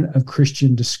Doctrine of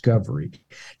Christian Discovery.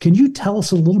 Can you tell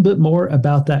us a little bit more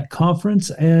about that conference,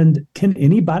 and can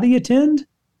anybody attend?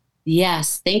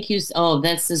 Yes, thank you. Oh,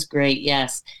 this is great.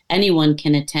 Yes, anyone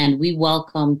can attend. We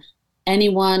welcome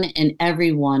anyone and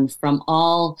everyone from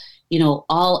all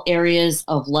areas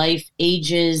of life,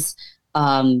 ages,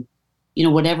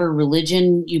 whatever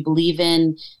religion you believe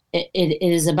in. It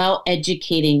is about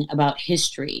educating about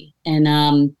history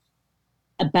and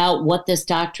about what this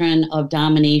doctrine of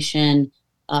domination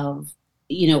of,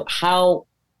 how,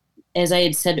 as I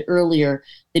had said earlier,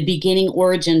 the beginning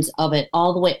origins of it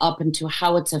all the way up into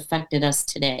how it's affected us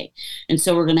today. And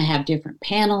so we're going to have different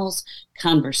panels,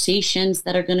 conversations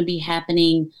that are going to be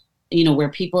happening,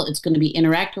 where it's going to be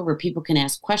interactive, where people can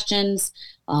ask questions.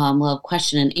 We'll have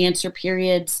question and answer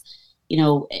periods,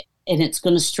 and it's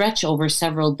going to stretch over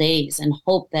several days, and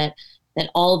hope that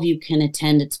all of you can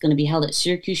attend. It's going to be held at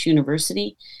Syracuse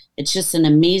University. It's just an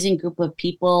amazing group of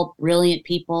people, brilliant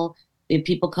people. We have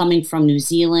people coming from New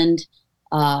Zealand,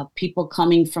 people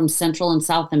coming from Central and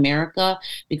South America,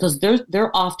 because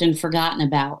they're often forgotten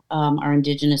about, our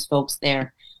Indigenous folks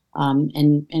there,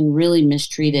 and really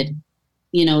mistreated.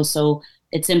 So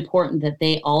it's important that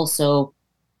they also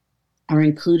are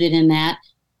included in that.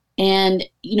 And,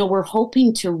 we're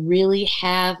hoping to really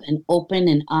have an open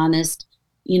and honest,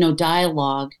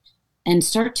 dialogue and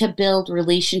start to build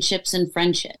relationships and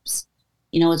friendships.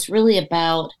 It's really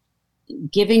about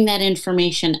giving that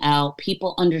information out,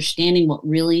 people understanding what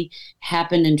really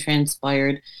happened and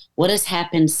transpired, what has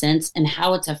happened since, and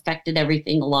how it's affected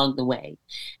everything along the way.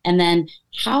 And then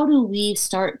how do we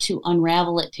start to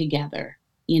unravel it together?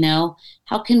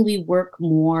 How can we work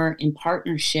more in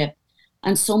partnership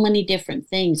on so many different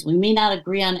things? We may not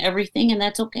agree on everything, and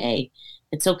that's okay.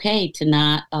 It's okay to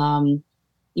not,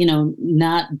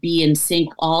 not be in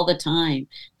sync all the time,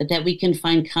 but that we can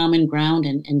find common ground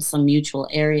in some mutual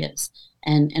areas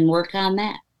and work on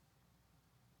that.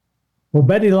 Well,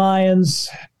 Betty Lyons,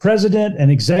 President and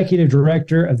Executive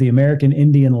Director of the American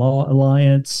Indian Law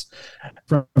Alliance,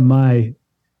 from my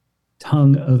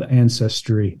tongue of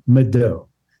ancestry, Mado.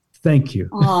 Thank you.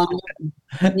 Oh,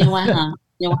 thank you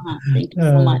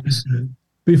so much.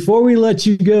 Before we let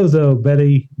you go, though,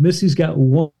 Betty, Missy's got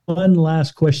one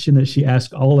last question that she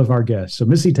asked all of our guests. So,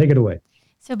 Missy, take it away.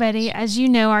 So, Betty, as you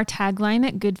know, our tagline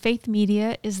at Good Faith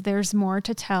Media is "There's more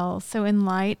to tell." So, in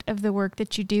light of the work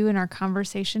that you do in our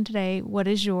conversation today, what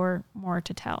is your more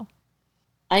to tell?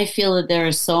 I feel that there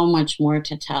is so much more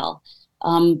to tell.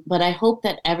 But I hope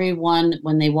that everyone,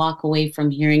 when they walk away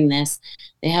from hearing this,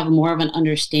 they have more of an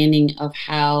understanding of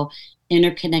how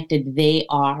interconnected they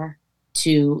are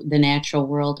to the natural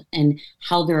world and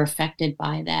how they're affected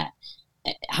by that,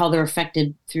 how they're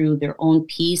affected through their own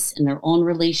peace and their own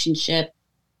relationship,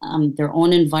 their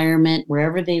own environment,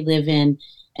 wherever they live in,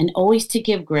 and always to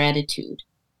give gratitude.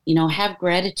 Have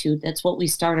gratitude. That's what we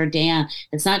start our day on.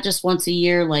 It's not just once a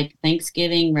year like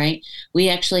Thanksgiving, right? We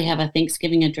actually have a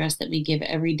Thanksgiving address that we give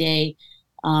every day.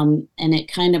 And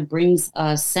it kind of brings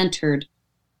us centered,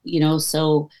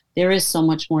 so there is so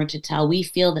much more to tell. We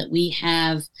feel that we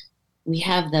have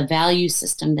the value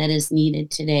system that is needed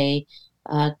today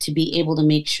to be able to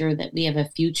make sure that we have a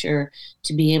future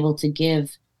to be able to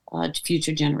give to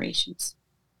future generations.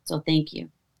 So thank you.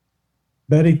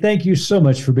 Betty, thank you so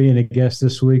much for being a guest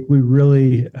this week. We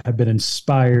really have been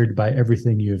inspired by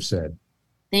everything you have said.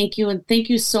 Thank you. And thank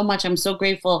you so much. I'm so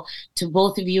grateful to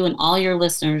both of you and all your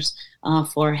listeners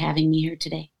for having me here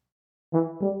today.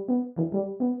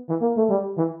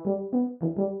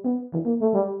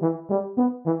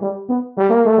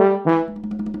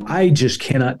 I just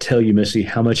cannot tell you, Missy,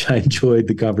 how much I enjoyed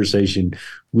the conversation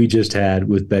we just had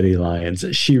with Betty Lyons.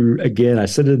 She, again, I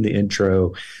said it in the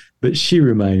intro, but she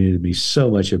reminded me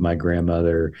so much of my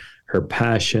grandmother, her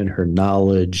passion, her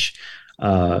knowledge,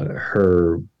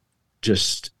 her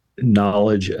just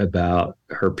knowledge about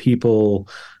her people,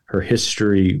 her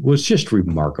history was just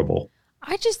remarkable.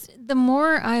 The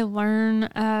more I learn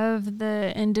of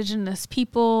the Indigenous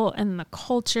people and the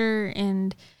culture,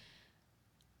 and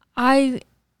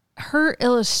her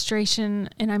illustration,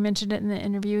 and I mentioned it in the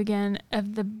interview again,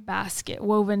 of the basket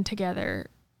woven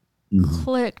together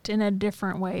clicked in a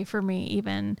different way for me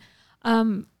even.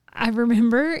 I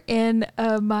remember in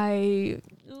my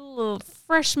little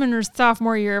freshman or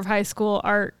sophomore year of high school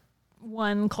art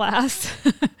one class,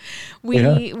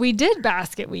 we did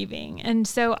basket weaving. And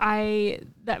so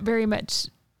that very much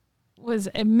was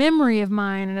a memory of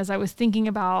mine. And as I was thinking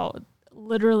about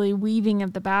literally weaving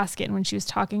of the basket, and when she was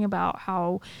talking about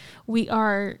how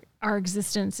our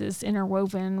existence is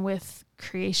interwoven with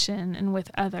creation and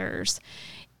with others,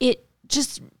 it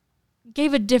just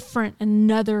gave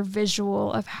another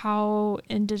visual of how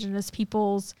Indigenous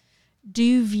peoples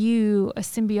do view a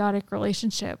symbiotic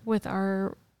relationship with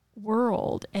our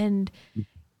world. And,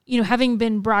 having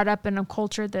been brought up in a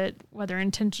culture that, whether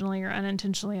intentionally or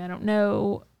unintentionally, I don't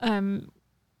know,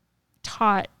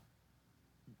 taught,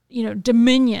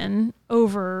 dominion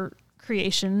over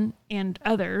creation and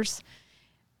others,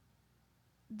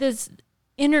 this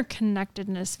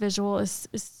interconnectedness visual is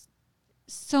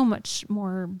so much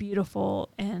more beautiful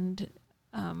and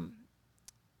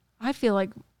I feel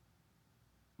like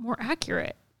more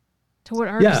accurate to what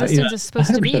our existence is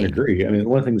supposed to be. I agree. I mean,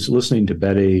 one of the things listening to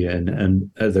Betty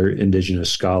and other Indigenous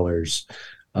scholars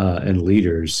and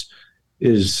leaders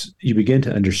is you begin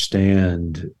to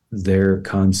understand their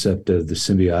concept of the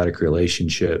symbiotic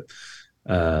relationship,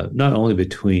 not only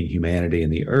between humanity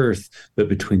and the earth, but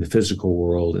between the physical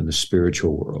world and the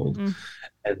spiritual world. Mm-hmm.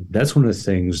 And that's one of the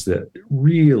things that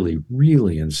really,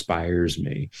 really inspires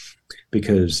me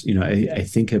because, I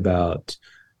think about,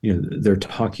 they're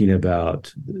talking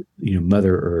about,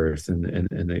 Mother Earth and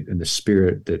the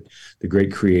spirit that the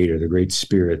great creator, the great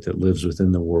spirit that lives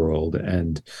within the world,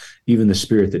 and even the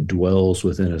spirit that dwells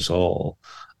within us all.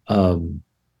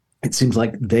 It seems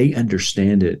like they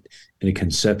understand it in a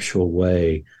conceptual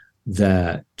way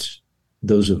that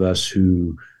those of us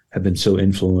who have been so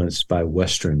influenced by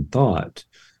Western thought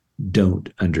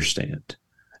don't understand.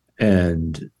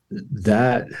 And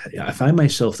that I find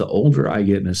myself, the older I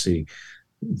get, Missy,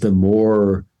 the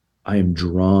more I am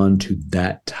drawn to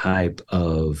that type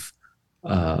of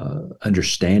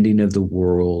understanding of the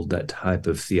world, that type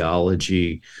of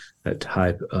theology, that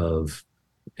type of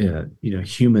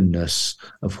humanness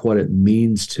of what it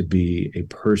means to be a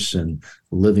person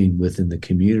living within the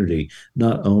community,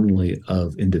 not only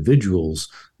of individuals,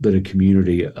 but a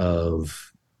community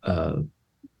of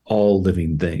all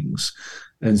living things.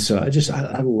 And so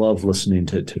I love listening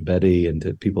to Betty and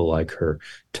to people like her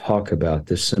talk about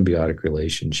this symbiotic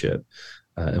relationship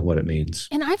and what it means.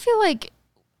 And I feel like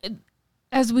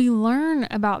as we learn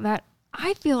about that,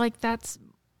 I feel like that's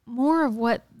more of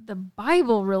what the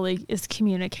Bible really is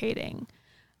communicating.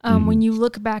 When you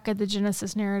look back at the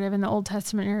Genesis narrative and the Old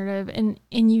Testament narrative, and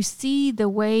you see the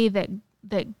way that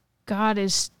God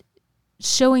is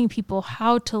showing people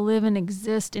how to live and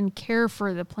exist and care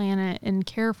for the planet and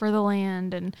care for the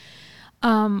land. And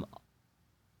I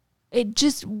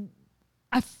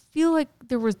feel like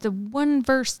there was the one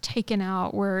verse taken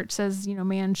out where it says,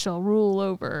 man shall rule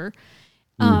over.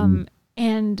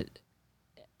 And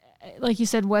like you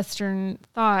said, Western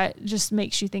thought just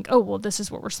makes you think, oh, well, this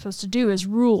is what we're supposed to do, is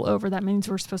rule over. That means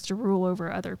we're supposed to rule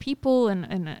over other people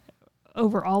and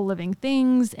over all living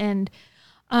things. And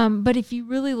but if you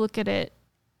really look at it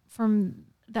from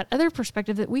that other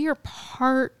perspective, that we are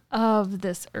part of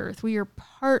this earth, we are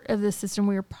part of this system,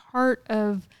 we are part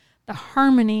of the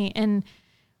harmony, and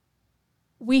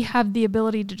we have the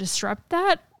ability to disrupt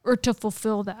that or to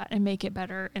fulfill that and make it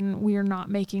better. And we are not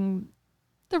making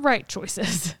the right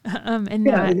choices. One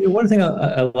thing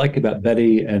I like about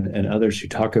Betty and others who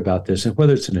talk about this, and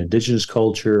whether it's an indigenous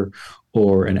culture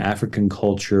or an African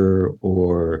culture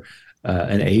or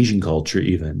an Asian culture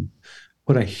even,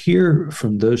 what I hear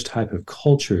from those type of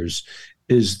cultures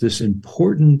is this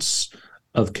importance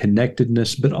of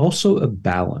connectedness, but also a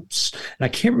balance. And I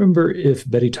can't remember if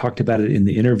Betty talked about it in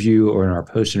the interview or in our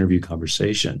post-interview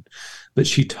conversation, but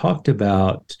she talked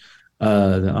about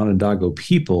the Onondaga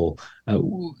people.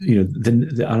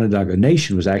 The Onondaga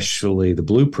Nation was actually the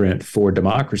blueprint for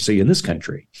democracy in this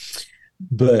country.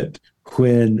 But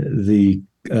when the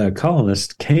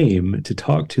colonists came to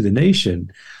talk to the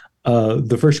nation,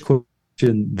 the first question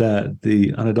that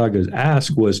the Onondagas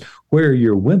asked was, "Where are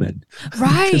your women?"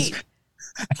 Right.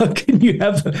 How can you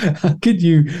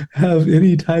have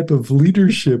any type of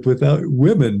leadership without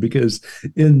women? Because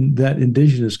in that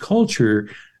indigenous culture,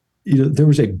 there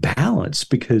was a balance,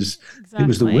 because It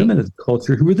was the women of the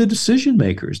culture who were the decision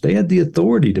makers. They had the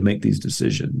authority to make these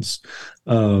decisions.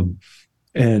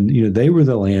 And they were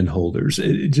the landholders.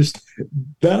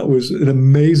 That was an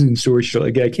amazing story.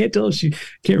 Again, I can't tell if she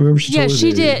can't remember.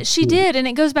 She did. She did, and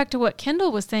it goes back to what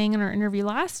Kendall was saying in our interview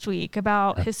last week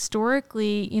about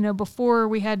historically, before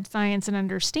we had science and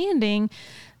understanding,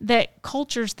 that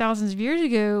cultures thousands of years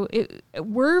ago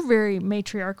were very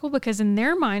matriarchal, because in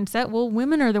their mindset, well,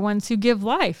 women are the ones who give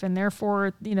life, and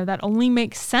therefore, that only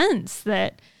makes sense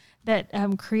that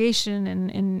creation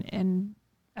and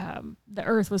the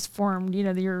earth was formed,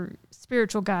 your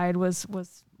spiritual guide was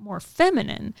more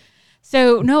feminine.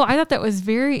 So no, I thought that was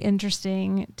very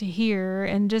interesting to hear.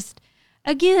 And just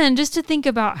to think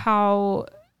about how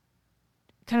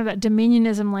kind of that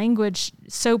dominionism language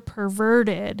so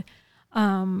perverted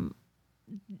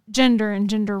gender and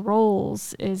gender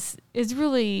roles is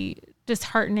really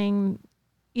disheartening,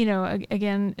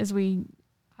 again, as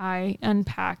I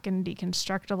unpack and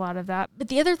deconstruct a lot of that. But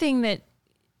the other thing that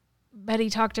Betty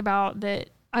talked about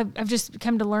that I've just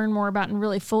come to learn more about and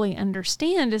really fully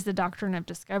understand is the doctrine of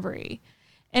discovery.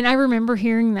 And I remember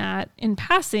hearing that in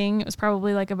passing. It was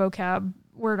probably like a vocab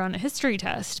word on a history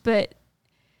test, but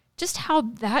just how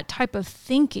that type of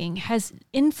thinking has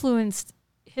influenced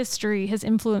history, has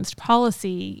influenced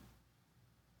policy,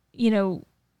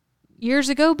 years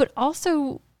ago, but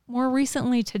also more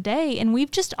recently today. And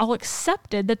we've just all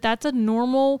accepted that that's a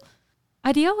normal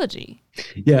ideology.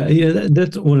 Yeah,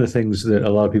 that's one of the things that a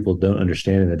lot of people don't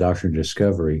understand in the doctrine of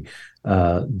discovery,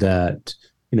 that,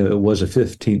 it was a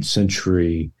 15th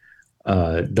century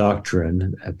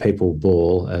doctrine, a papal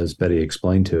bull, as Betty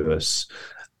explained to us,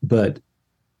 but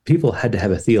people had to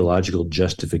have a theological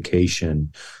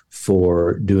justification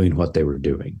for doing what they were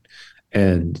doing.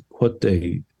 And what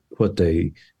they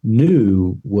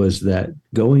knew was that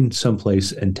going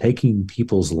someplace and taking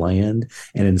people's land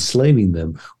and enslaving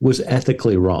them was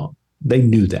ethically wrong. They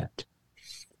knew that.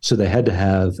 So they had to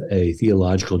have a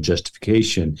theological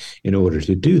justification in order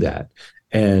to do that.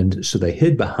 And so they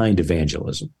hid behind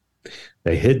evangelism.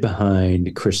 They hid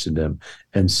behind Christendom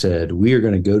and said, we are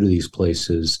going to go to these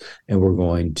places and we're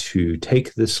going to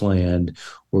take this land.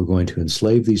 We're going to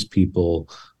enslave these people.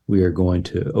 We are going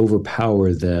to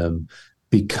overpower them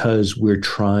because we're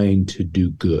trying to do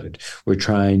good. We're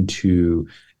trying to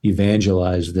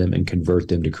evangelize them and convert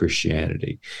them to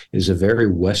Christianity. It is a very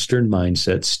Western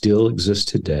mindset, still exists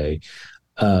today.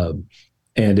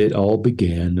 And it all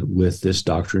began with this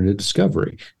doctrine of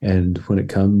discovery. And when it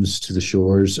comes to the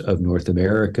shores of North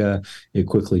America, it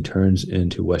quickly turns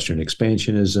into Western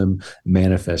expansionism,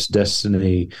 manifest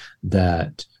destiny,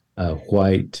 that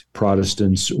white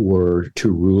Protestants were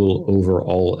to rule over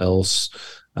all else.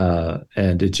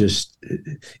 And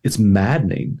it's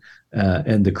maddening.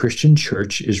 And the Christian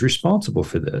church is responsible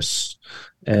for this.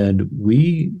 And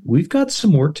we've got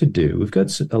some work to do. We've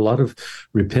got a lot of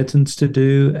repentance to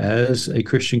do as a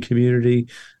Christian community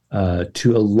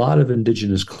to a lot of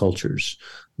indigenous cultures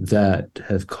that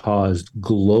have caused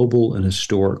global and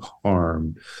historic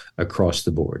harm across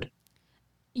the board.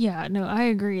 Yeah, no, I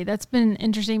agree. That's been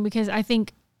interesting because I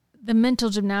think the mental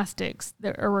gymnastics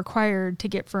that are required to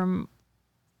get from,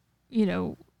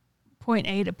 point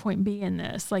A to point B in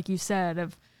this, like you said,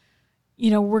 of,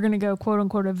 we're going to go quote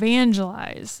unquote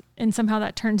evangelize, and somehow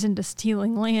that turns into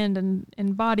stealing land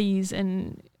and bodies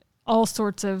and all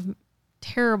sorts of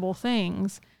terrible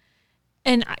things.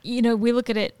 And, we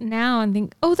look at it now and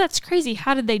think, oh, that's crazy.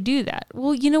 How did they do that?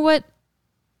 Well, you know what?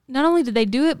 Not only did they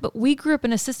do it, but we grew up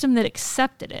in a system that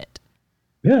accepted it.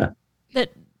 Yeah.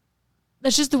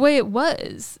 That's just the way it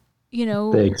was,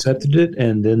 They accepted it,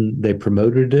 and then they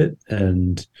promoted it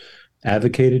and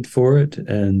advocated for it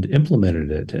and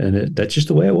implemented it. And that's just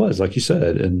the way it was, like you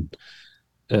said. And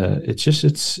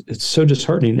it's so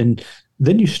disheartening. And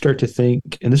then you start to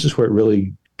think, and this is where it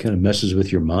really kind of messes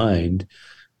with your mind.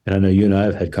 And I know you and I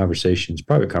have had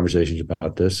private conversations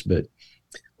about this, but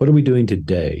what are we doing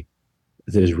today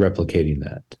that is replicating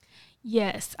that?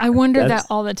 Yes. I wonder that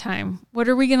all the time. What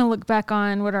are we going to look back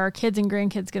on? What are our kids and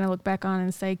grandkids going to look back on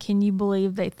and say, can you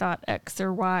believe they thought X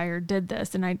or Y or did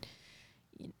this? And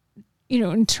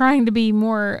and trying to be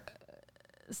more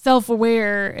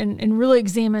self-aware and really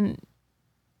examine,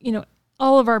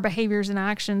 all of our behaviors and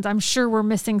actions. I'm sure we're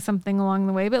missing something along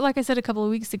the way. But like I said a couple of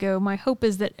weeks ago, my hope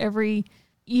is that every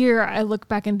year I look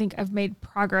back and think I've made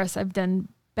progress, I've done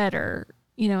better,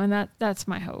 and that's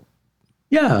my hope.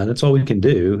 Yeah, that's all we can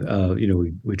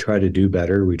do. We try to do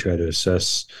better. We try to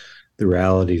assess the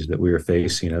realities that we are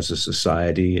facing as a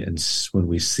society, and when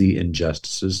we see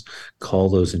injustices, call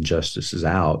those injustices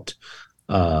out,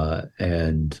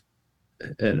 and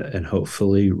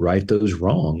hopefully right those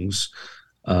wrongs.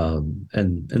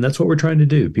 And that's what we're trying to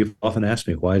do. People often ask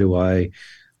me, why do I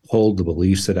hold the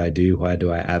beliefs that I do? Why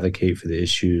do I advocate for the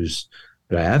issues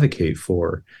that I advocate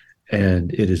for?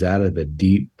 And it is out of a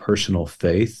deep personal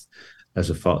faith. As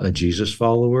a Jesus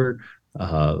follower,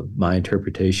 my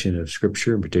interpretation of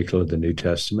Scripture, in particular the New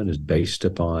Testament, is based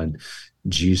upon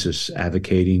Jesus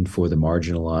advocating for the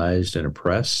marginalized and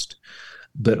oppressed.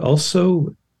 But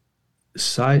also,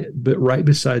 right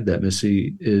beside that,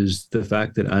 Missy, is the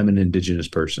fact that I'm an Indigenous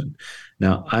person.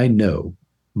 Now, I know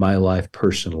my life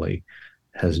personally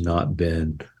has not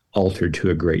been altered to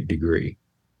a great degree,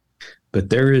 but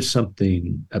there is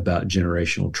something about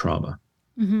generational trauma.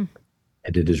 Mm-hmm.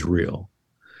 And it is real.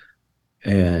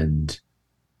 And,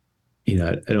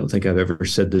 I don't think I've ever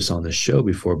said this on this show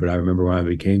before, but I remember when I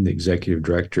became the executive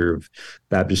director of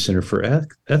Baptist Center for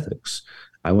Ethics,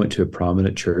 I went to a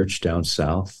prominent church down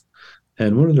south,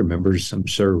 and one of their members, I'm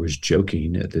sure, was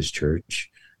joking at this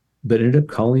church, but ended up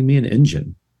calling me an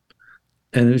Injun.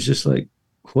 And it was just like,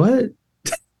 what?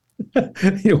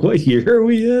 What year are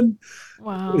we in?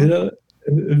 Wow. It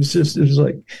was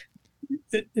like,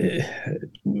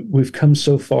 we've come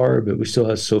so far, but we still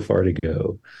have so far to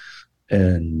go.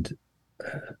 And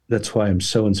that's why I'm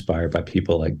so inspired by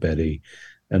people like Betty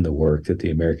and the work that the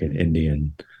American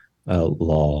Indian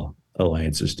Law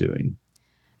Alliance is doing.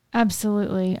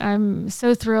 Absolutely. I'm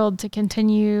so thrilled to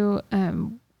continue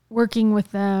working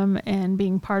with them and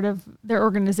being part of their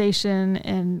organization.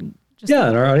 And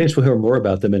and our audience will hear more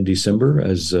about them in December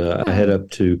as I head up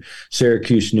to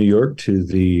Syracuse, New York, to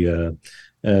the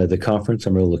conference.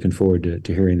 I'm really looking forward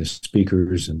to hearing the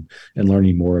speakers and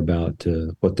learning more about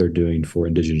what they're doing for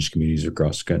Indigenous communities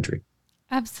across the country.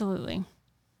 Absolutely.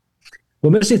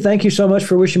 Well, Missy, thank you so much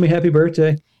for wishing me happy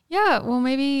birthday. Yeah. Well,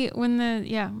 maybe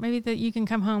maybe that you can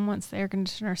come home once the air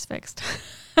conditioner's fixed.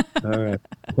 All right.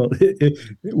 Well,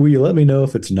 will you let me know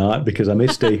if it's not, because I may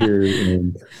stay here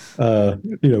in,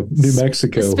 New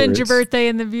Mexico. Spend your birthday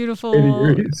in the beautiful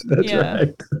 80 degrees. That's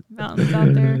right. Mountains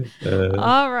out there.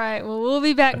 All right. Well, we'll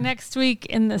be back next week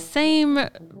in the same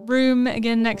room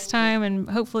again next time, and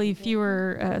hopefully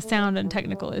fewer sound and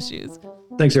technical issues.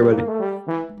 Thanks, everybody.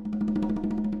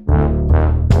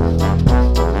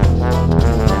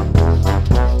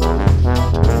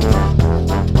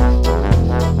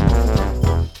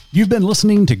 You've been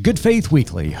listening to Good Faith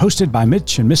Weekly, hosted by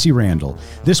Mitch and Missy Randall.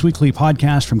 This weekly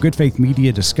podcast from Good Faith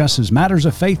Media discusses matters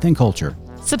of faith and culture.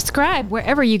 Subscribe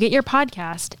wherever you get your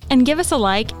podcast and give us a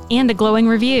like and a glowing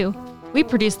review. We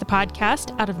produce the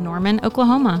podcast out of Norman,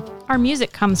 Oklahoma. Our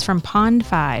music comes from Pond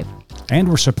 5. And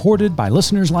we're supported by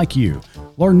listeners like you.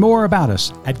 Learn more about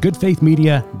us at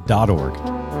goodfaithmedia.org.